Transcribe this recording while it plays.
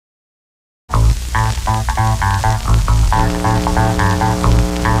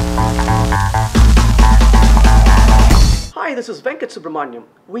Hi, this is VenkatSubramaniam.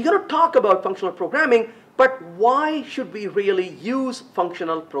 We're going to talk about functional programming, but why should we really use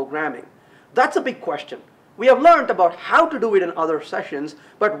functional programming? That's a big question. We have learned about how to do it in other sessions,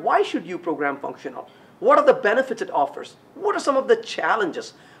 but why should you program functional? What are the benefits it offers? What are some of the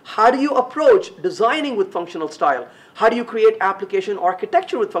challenges? How do you approach designing with functional style? How do you create application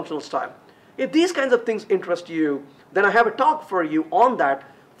architecture with functional style? If these kinds of things interest you, then I have a talk for you on that,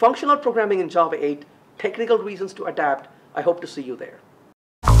 Functional Programming in Java 8, Technical Reasons to Adapt. I hope to see you there.